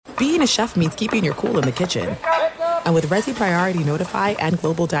being a chef means keeping your cool in the kitchen. And with Resi Priority Notify and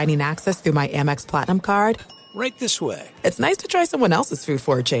Global Dining Access through my Amex Platinum card, Right this way. it's nice to try someone else's food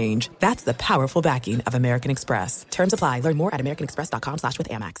for a change. That's the powerful backing of American Express. Terms apply. Learn more at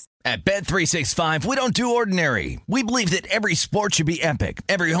americanexpress.com/withAmex. At Bet365, we don't do ordinary. We believe that every sport should be epic.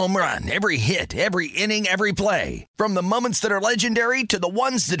 Every home run, every hit, every inning, every play. From the moments that are legendary to the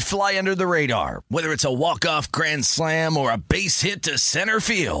ones that fly under the radar. Whether it's a walk-off grand slam or a base hit to center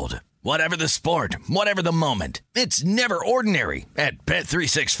field. Whatever the sport, whatever the moment, it's never ordinary at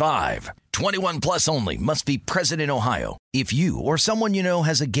Bet365. 21 plus only. Must be present in Ohio. If you or someone you know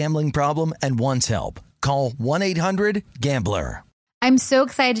has a gambling problem and wants help, call 1-800-GAMBLER. I'm so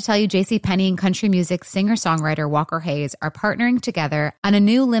excited to tell you JCPenney and country music singer-songwriter Walker Hayes are partnering together on a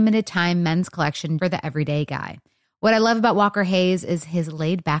new limited-time men's collection for the everyday guy. What I love about Walker Hayes is his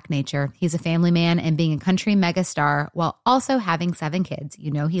laid-back nature. He's a family man, and being a country megastar while also having 7 kids, you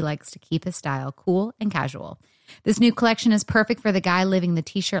know he likes to keep his style cool and casual. This new collection is perfect for the guy living the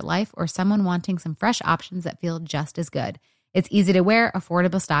t-shirt life or someone wanting some fresh options that feel just as good. It's easy to wear,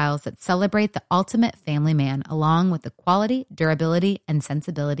 affordable styles that celebrate the ultimate family man, along with the quality, durability, and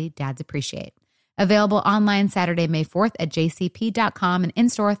sensibility dads appreciate. Available online Saturday, May 4th at jcp.com and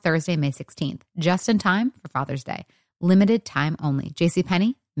in-store Thursday, May 16th. Just in time for Father's Day. Limited time only.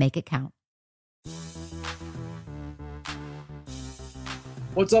 JCPenney, make it count.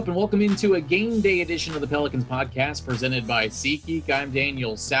 What's up, and welcome into a game day edition of the Pelicans podcast presented by SeatGeek. I'm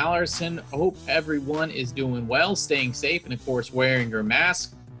Daniel Salerson. Hope everyone is doing well, staying safe, and of course wearing your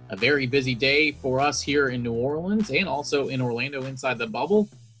mask. A very busy day for us here in New Orleans and also in Orlando inside the bubble.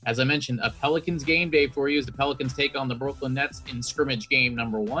 As I mentioned, a Pelicans game day for you as the Pelicans take on the Brooklyn Nets in scrimmage game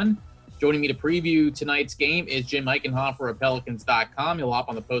number 1. Joining me to preview tonight's game is Jim Eichenhofer of Pelicans.com. He'll hop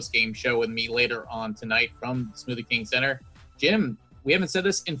on the post-game show with me later on tonight from Smoothie King Center. Jim, we haven't said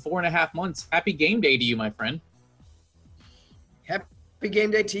this in 4.5 months. Happy game day to you, my friend. Happy game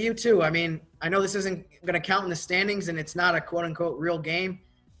day to you, too. I mean, I know this isn't going to count in the standings, and it's not a quote-unquote real game,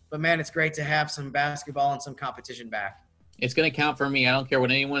 but, man, it's great to have some basketball and some competition back. It's going to count for me. I don't care what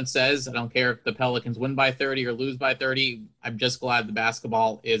anyone says. I don't care if the Pelicans win by 30 or lose by 30. I'm just glad the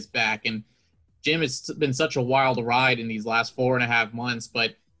basketball is back. And, Jim, it's been such a wild ride in these last 4.5 months,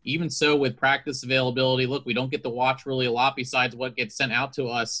 but even so with practice availability, look, we don't get to watch really a lot besides what gets sent out to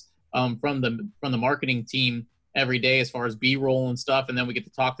us from the marketing team every day as far as B-roll and stuff, and then we get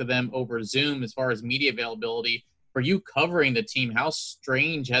to talk to them over Zoom as far as media availability. For you covering the team, how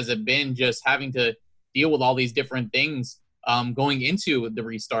strange has it been just having to deal with all these different things going into the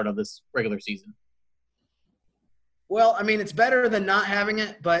restart of this regular season? Well, I mean, it's better than not having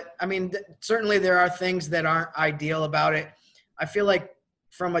it, but, I mean, certainly there are things that aren't ideal about it. I feel like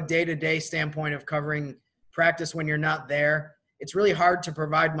from a day-to-day standpoint of covering practice when you're not there, it's really hard to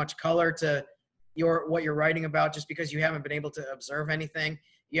provide much color to what you're writing about just because you haven't been able to observe anything.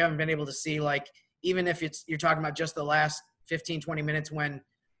 You haven't been able to see, like, even if you're talking about just the last 15, 20 minutes when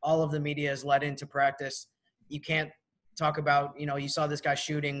all of the media is let into practice, you can't talk about, you saw this guy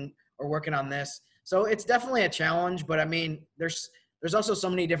shooting or working on this. So it's definitely a challenge, but I mean, there's also so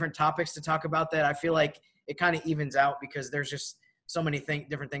many different topics to talk about that I feel like it kind of evens out because there's just so many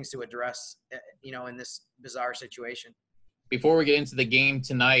different things to address, in this bizarre situation. Before we get into the game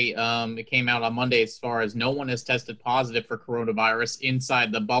tonight, it came out on Monday as far as no one has tested positive for coronavirus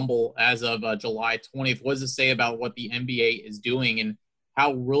inside the bubble as of July 20th. What does it say about what the NBA is doing and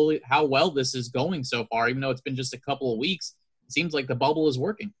how well this is going so far? Even though it's been just a couple of weeks, it seems like the bubble is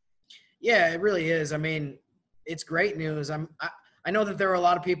working. Yeah, it really is. I mean, it's great news. I know that there are a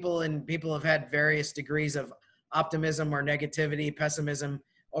lot of people have had various degrees of optimism or negativity, pessimism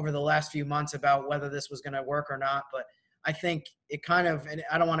over the last few months about whether this was going to work or not. But I think it kind of, and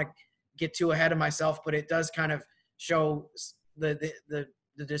I don't want to get too ahead of myself, but it does kind of show the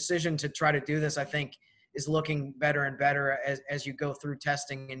decision to try to do this, I think, is looking better and better as you go through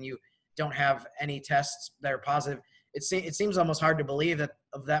testing and you don't have any tests that are positive. It seems almost hard to believe that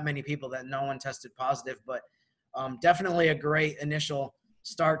of that many people that no one tested positive, but definitely a great initial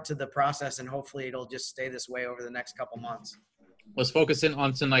start to the process, and hopefully it'll just stay this way over the next couple months. Let's focus in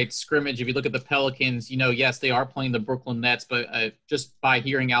on tonight's scrimmage. If you look at the Pelicans, yes, they are playing the Brooklyn Nets, but just by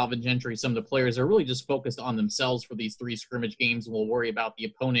hearing Alvin Gentry, some of the players are really just focused on themselves for these 3 scrimmage games, and we'll worry about the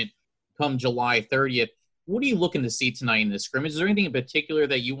opponent come July 30th. What are you looking to see tonight in this scrimmage? Is there anything in particular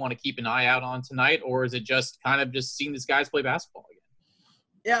that you want to keep an eye out on tonight, or is it just kind of just seeing these guys play basketball again?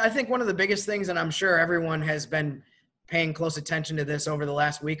 Yeah, I think one of the biggest things, and I'm sure everyone has been paying close attention to this over the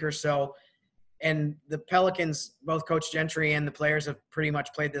last week or so, and the Pelicans, both Coach Gentry and the players have pretty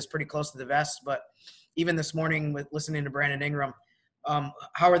much played this pretty close to the vest. But even this morning with listening to Brandon Ingram,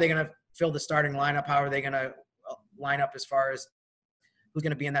 How are they going to fill the starting lineup? How are they going to line up as far as who's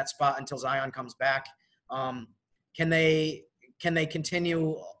going to be in that spot until Zion comes back? Can they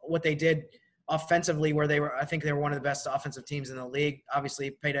continue what they did offensively, where I think they were one of the best offensive teams in the league. Obviously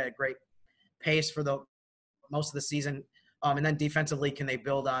played at a great pace for the most of the season. And then defensively, can they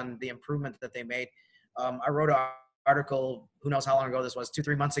build on the improvement that they made? I wrote an article, who knows how long ago this was,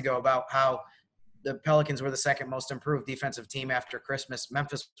 2-3 months ago, about how the Pelicans were the second most improved defensive team after Christmas.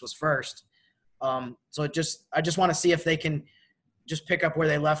 Memphis was first. So I just want to see if they can just pick up where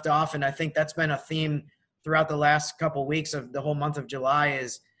they left off. And I think that's been a theme throughout the last couple of weeks of the whole month of July,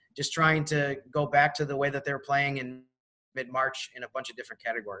 is just trying to go back to the way that they're playing in mid-March in a bunch of different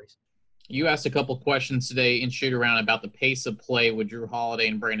categories. You asked a couple questions today in shoot around about the pace of play with Jrue Holiday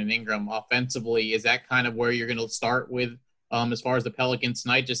and Brandon Ingram offensively. Is that kind of where you're going to start with as far as the Pelicans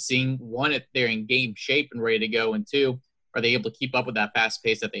tonight? Just seeing, one, if they're in game shape and ready to go, and two, are they able to keep up with that fast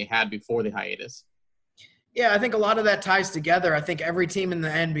pace that they had before the hiatus? Yeah, I think a lot of that ties together. I think every team in the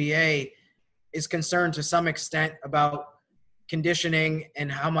NBA is concerned to some extent about conditioning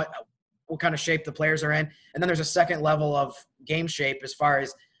and what kind of shape the players are in. And then there's a second level of game shape as far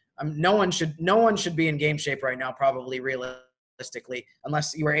as no one should be in game shape right now, probably realistically,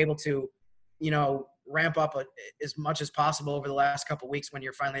 unless you were able to, ramp up as much as possible over the last couple of weeks when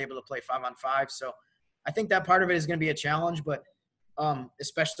you're finally able to play 5-on-5. So I think that part of it is going to be a challenge, but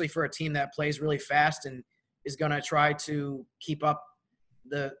especially for a team that plays really fast and is going to try to keep up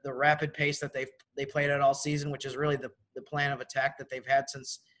the rapid pace that they played at all season, which is really the plan of attack that they've had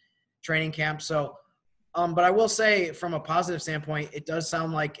since training camp. So, but I will say, from a positive standpoint, it does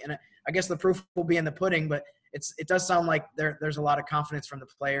sound like, and I guess the proof will be in the pudding, but it does sound like there's a lot of confidence from the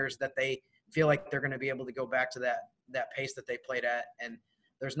players that they feel like they're going to be able to go back to that pace that they played at. And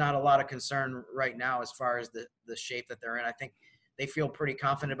there's not a lot of concern right now as far as the shape that they're in. I think they feel pretty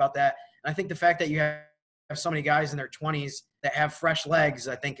confident about that. And I think the fact that you have so many guys in their 20s that have fresh legs,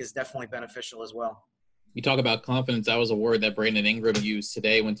 I think, is definitely beneficial as well. You talk about confidence. That was a word that Brandon Ingram used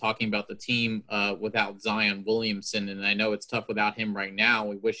today when talking about the team without Zion Williamson. And I know it's tough without him right now.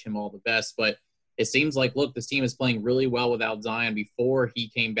 We wish him all the best. But it seems like, look, this team is playing really well without Zion before he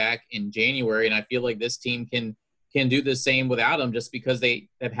came back in January. And I feel like this team can do the same without him, just because they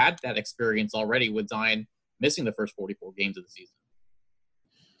have had that experience already with Zion missing the first 44 games of the season.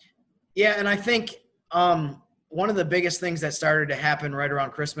 Yeah, and I think one of the biggest things that started to happen right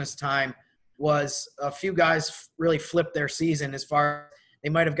around Christmas time was a few guys really flipped their season, as far as they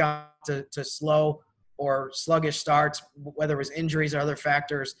might have gone to slow or sluggish starts, whether it was injuries or other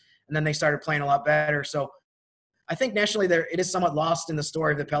factors, and then they started playing a lot better. So I think nationally it is somewhat lost in the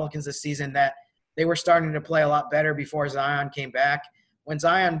story of the Pelicans this season that they were starting to play a lot better before Zion came back. When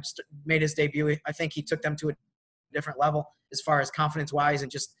Zion made his debut, I think he took them to a different level as far as confidence-wise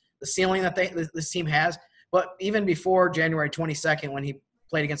and just the ceiling that this team has. But even before January 22nd, when he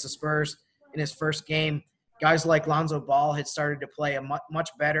played against the Spurs in his first game, guys like Lonzo Ball had started to play much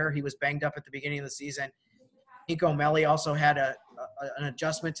better. He was banged up at the beginning of the season. Nico Melli also had an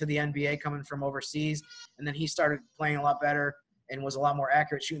adjustment to the NBA coming from overseas, and then he started playing a lot better and was a lot more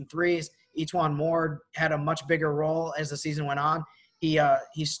accurate shooting threes. E'Twaun Moore had a much bigger role as the season went on. He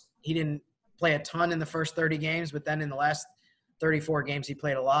didn't play a ton in the first 30 games, but then in the last 34 games he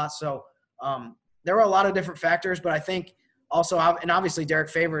played a lot. So there were a lot of different factors, but I think also, and obviously Derek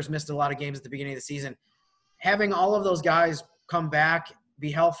Favors missed a lot of games at the beginning of the season. Having all of those guys come back,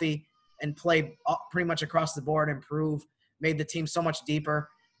 be healthy, and play pretty much across the board, improve, made the team so much deeper.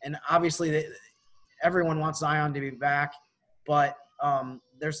 And obviously everyone wants Zion to be back, but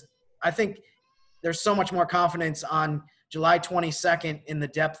I think there's so much more confidence on July 22nd in the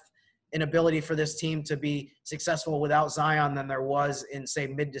depth and ability for this team to be successful without Zion than there was in, say,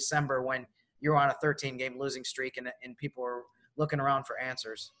 mid-December when you're on a 13-game losing streak and people are looking around for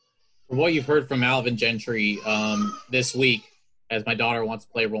answers. From what you've heard from Alvin Gentry this week, as my daughter wants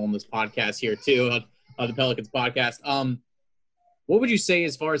to play a role in this podcast here too, on the Pelicans podcast, what would you say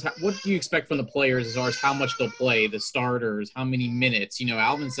as far as what do you expect from the players as far as how much they'll play, the starters, how many minutes?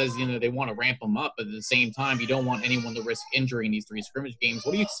 Alvin says, they want to ramp them up, but at the same time, you don't want anyone to risk injury in these 3 scrimmage games.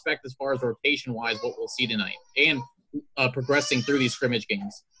 What do you expect as far as rotation-wise, what we'll see tonight and progressing through these scrimmage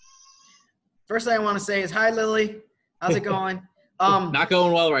games? First thing I want to say is, hi, Lily. How's it going? Not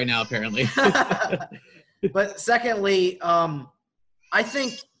going well right now, apparently. But secondly, I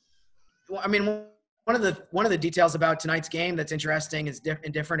think, one of the details about tonight's game that's interesting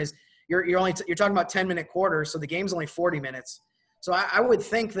and different is you're talking about 10-minute quarters, so the game's only 40 minutes. So I would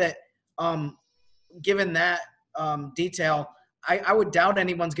think that given that detail, I would doubt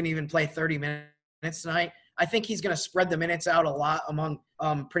anyone's going to even play 30 minutes tonight. I think he's going to spread the minutes out a lot among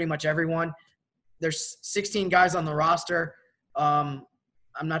pretty much everyone. There's 16 guys on the roster. I'm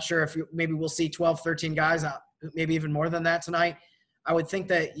not sure if maybe we'll see 12, 13 guys, maybe even more than that tonight. I would think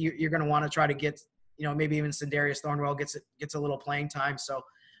that you're going to want to try to get, maybe even Sindarius Thornwell gets a little playing time. So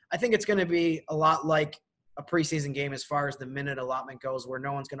I think it's going to be a lot like a preseason game as far as the minute allotment goes, where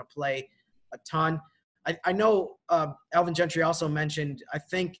no one's going to play a ton. I know Alvin Gentry also mentioned, I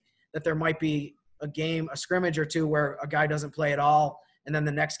think that there might be a scrimmage or two where a guy doesn't play at all, and then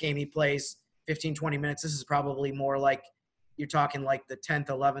the next game he plays 15, 20 minutes. This is probably more like you're talking like the 10th,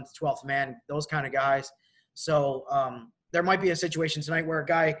 11th, 12th man, those kind of guys. So there might be a situation tonight where a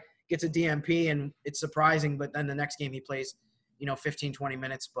guy gets a DMP and it's surprising, but then the next game he plays, 15, 20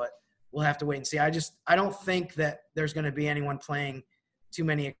 minutes, but we'll have to wait and see. I don't think that there's going to be anyone playing too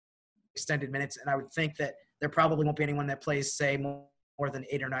many extended minutes, and I would think that there probably won't be anyone that plays, say, more than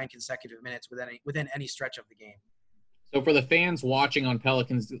 8 or 9 consecutive minutes within any stretch of the game. So for the fans watching on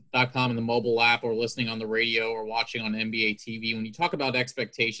Pelicans.com and the mobile app, or listening on the radio, or watching on NBA TV, when you talk about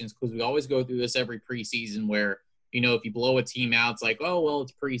expectations, because we always go through this every preseason where, if you blow a team out, it's like, oh, well,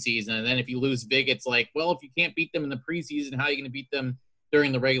 it's preseason. And then if you lose big, it's like, well, if you can't beat them in the preseason, how are you going to beat them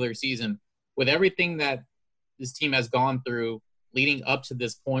during the regular season? With everything that this team has gone through leading up to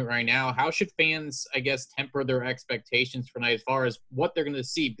this point right now, how should fans, I guess, temper their expectations for tonight as far as what they're going to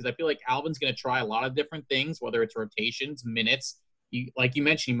see? Because I feel like Alvin's going to try a lot of different things, whether it's rotations, minutes. Like you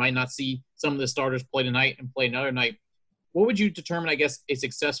mentioned, you might not see some of the starters play tonight and play another night. What would you determine, I guess, a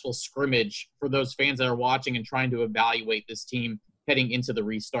successful scrimmage for those fans that are watching and trying to evaluate this team heading into the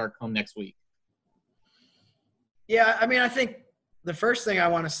restart come next week? Yeah, I think the first thing I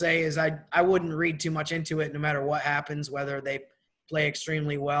want to say is I wouldn't read too much into it no matter what happens, whether they play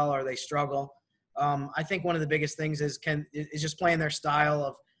extremely well or they struggle. I think one of the biggest things is just playing their style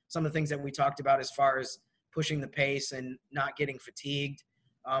of some of the things that we talked about as far as pushing the pace and not getting fatigued.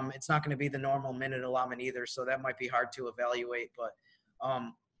 It's not going to be the normal minute allotment either, so that might be hard to evaluate. But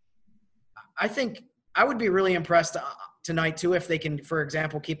I think I would be really impressed tonight too if they can, for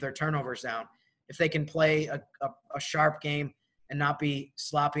example, keep their turnovers down. If they can play a sharp game and not be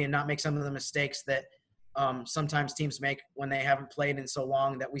sloppy and not make some of the mistakes that sometimes teams make when they haven't played in so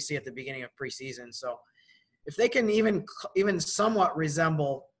long that we see at the beginning of preseason. So if they can even somewhat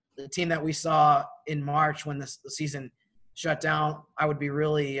resemble the team that we saw in March when the season shut down, I would be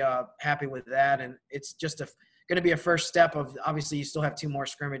really happy with that. And it's just going to be a first step of, obviously you still have 2 more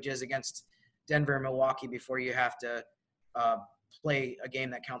scrimmages against Denver and Milwaukee before you have to play a game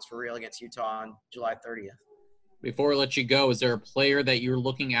that counts for real against Utah on July 30th. Before I let you go, is there a player that you're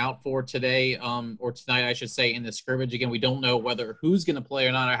looking out for today, or tonight, I should say, in the scrimmage? Again, we don't know whether who's going to play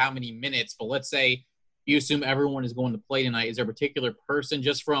or not, or how many minutes, but let's say you assume everyone is going to play tonight. Is there a particular person,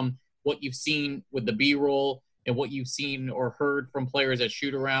 just from what you've seen with the B-roll and what you've seen or heard from players at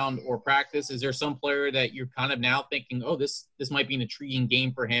shoot-around or practice, is there some player that you're kind of now thinking, oh, this might be an intriguing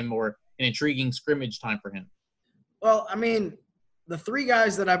game for him or an intriguing scrimmage time for him? Well, the 3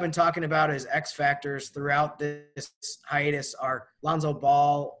 guys that I've been talking about as X factors throughout this hiatus are Lonzo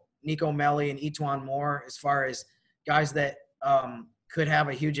Ball, Nico Melli, and Etuan Moore, as far as guys that could have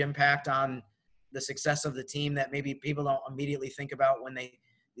a huge impact on the success of the team that maybe people don't immediately think about when they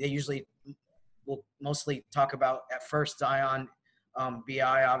usually will mostly talk about at first Zion,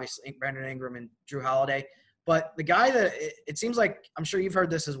 BI, obviously Brandon Ingram, and Drew Holiday. But the guy that it seems like, I'm sure you've heard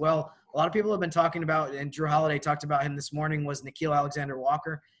this as well, a lot of people have been talking about, and Drew Holiday talked about him this morning, was Nickeil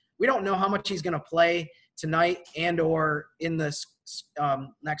Alexander-Walker. We don't know how much he's going to play tonight and or in the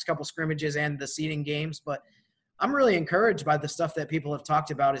next couple scrimmages and the seeding games, but I'm really encouraged by the stuff that people have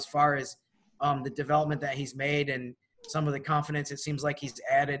talked about as far as the development that he's made and some of the confidence it seems like he's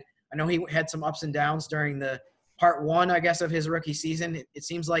added. I know he had some ups and downs during the part 1, I guess, of his rookie season. It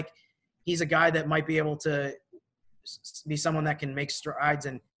seems like he's a guy that might be able to be someone that can make strides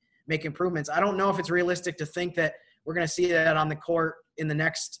and make improvements. I don't know if it's realistic to think that we're going to see that on the court in the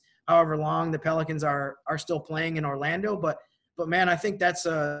next however long the Pelicans are still playing in Orlando. But man, I think that's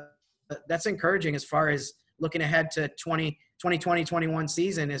encouraging as far as looking ahead to 2020-21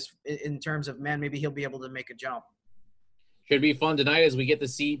 season is in terms of, man, maybe he'll be able to make a jump. Should be fun tonight as we get to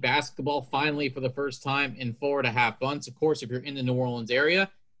see basketball finally for the first time in 4.5 months. Of course, if you're in the New Orleans area,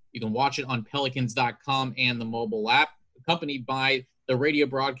 you can watch it on Pelicans.com and the mobile app, accompanied by the radio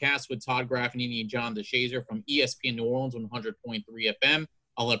broadcast with Todd Graffinini and John DeShazer from ESPN New Orleans 100.3 FM.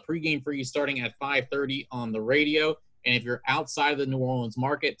 I'll have pregame for you starting at 5:30 on the radio. And if you're outside of the New Orleans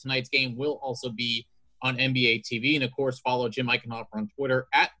market, tonight's game will also be on NBA TV. And, of course, follow Jim Eichenhofer on Twitter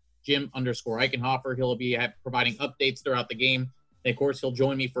at Jim_Eichenhofer. He'll be providing updates throughout the game. And, of course, he'll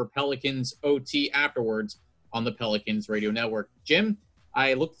join me for Pelicans OT afterwards on the Pelicans Radio Network. Jim,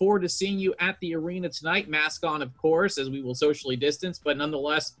 I look forward to seeing you at the arena tonight. Mask on, of course, as we will socially distance, but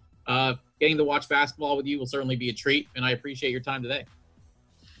nonetheless, getting to watch basketball with you will certainly be a treat, and I appreciate your time today.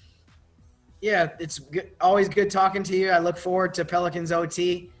 Yeah, it's always good talking to you. I look forward to Pelicans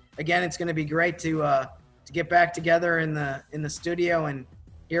OT. Again, it's going to be great to get back together in the studio and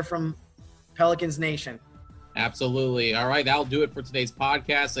hear from Pelicans Nation. Absolutely. All right, that'll do it for today's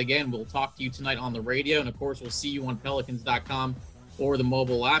podcast. Again, we'll talk to you tonight on the radio, and of course, we'll see you on Pelicans.com or the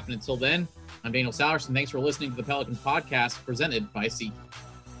mobile app. And until then, I'm Daniel Salerson. Thanks for listening to the Pelicans podcast presented by SeatGeek.